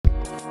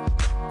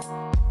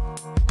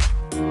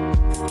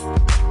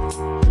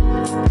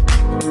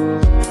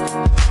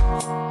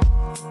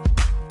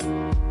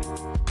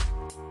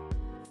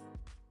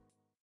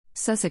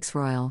Sussex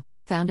Royal,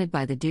 founded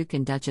by the Duke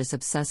and Duchess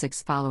of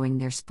Sussex following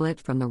their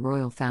split from the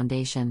Royal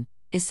Foundation,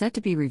 is set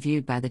to be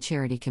reviewed by the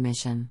Charity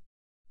Commission.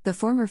 The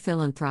former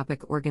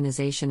philanthropic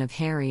organization of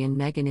Harry and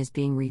Meghan is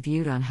being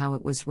reviewed on how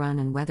it was run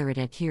and whether it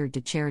adhered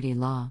to charity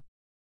law.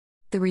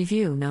 The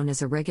review, known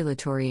as a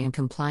regulatory and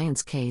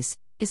compliance case,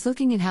 is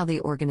looking at how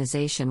the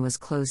organization was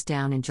closed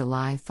down in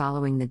July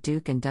following the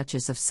Duke and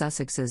Duchess of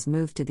Sussex's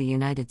move to the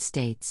United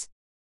States.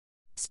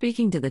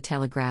 Speaking to The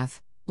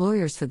Telegraph,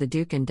 lawyers for the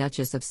Duke and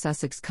Duchess of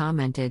Sussex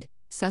commented,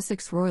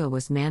 "Sussex Royal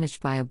was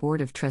managed by a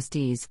board of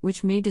trustees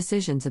which made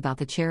decisions about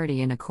the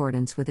charity in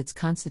accordance with its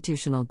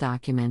constitutional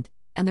document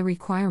and the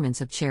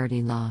requirements of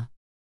charity law.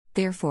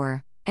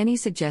 Therefore, any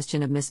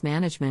suggestion of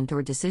mismanagement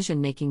or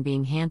decision-making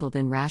being handled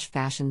in rash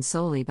fashion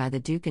solely by the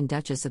Duke and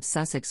Duchess of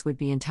Sussex would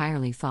be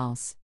entirely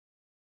false."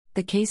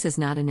 The case is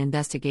not an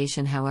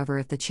investigation. However,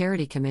 if the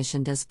Charity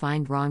Commission does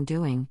find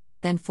wrongdoing,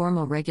 then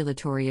formal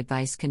regulatory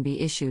advice can be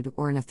issued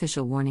or an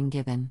official warning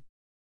given.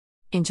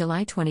 In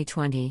July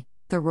 2020,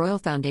 the Royal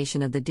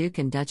Foundation of the Duke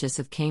and Duchess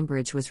of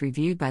Cambridge was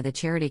reviewed by the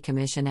Charity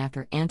Commission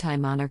after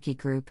anti-monarchy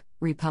group,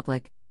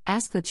 Republic,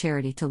 asked the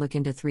charity to look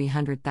into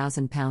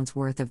 £300,000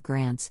 worth of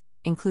grants,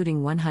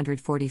 including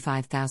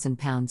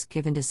 £145,000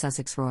 given to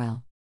Sussex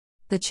Royal.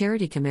 The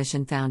Charity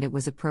Commission found it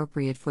was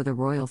appropriate for the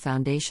Royal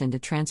Foundation to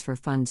transfer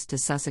funds to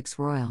Sussex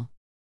Royal.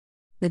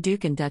 The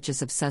Duke and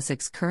Duchess of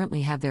Sussex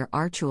currently have their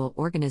Archewell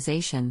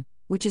organization,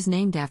 which is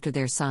named after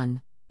their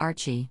son,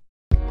 Archie.